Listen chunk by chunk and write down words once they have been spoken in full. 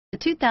The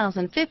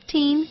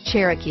 2015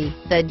 Cherokee.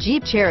 The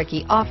Jeep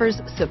Cherokee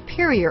offers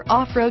superior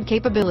off-road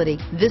capability.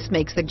 This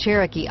makes the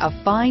Cherokee a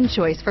fine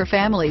choice for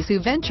families who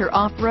venture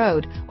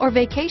off-road or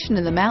vacation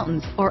in the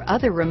mountains or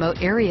other remote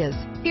areas.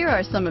 Here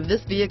are some of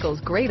this vehicle's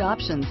great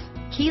options: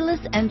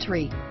 keyless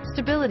entry,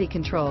 stability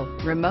control,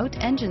 remote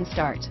engine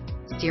start,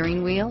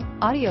 steering wheel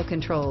audio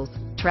controls,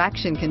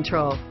 traction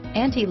control,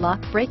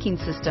 anti-lock braking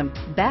system,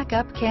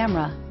 backup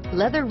camera,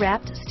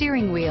 leather-wrapped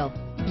steering wheel,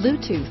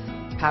 Bluetooth,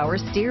 power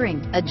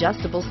steering,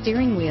 adjustable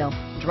steering wheel,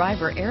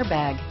 driver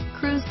airbag,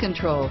 cruise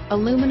control,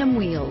 aluminum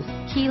wheels,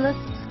 keyless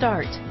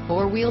start,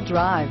 four-wheel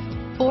drive,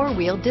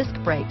 four-wheel disc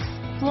brakes,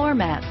 floor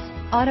mats,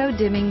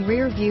 auto-dimming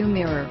rear view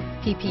mirror,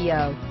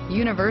 PPO,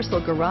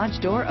 universal garage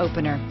door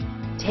opener.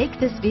 Take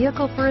this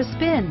vehicle for a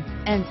spin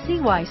and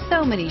see why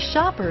so many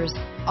shoppers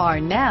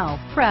are now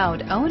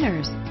proud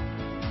owners.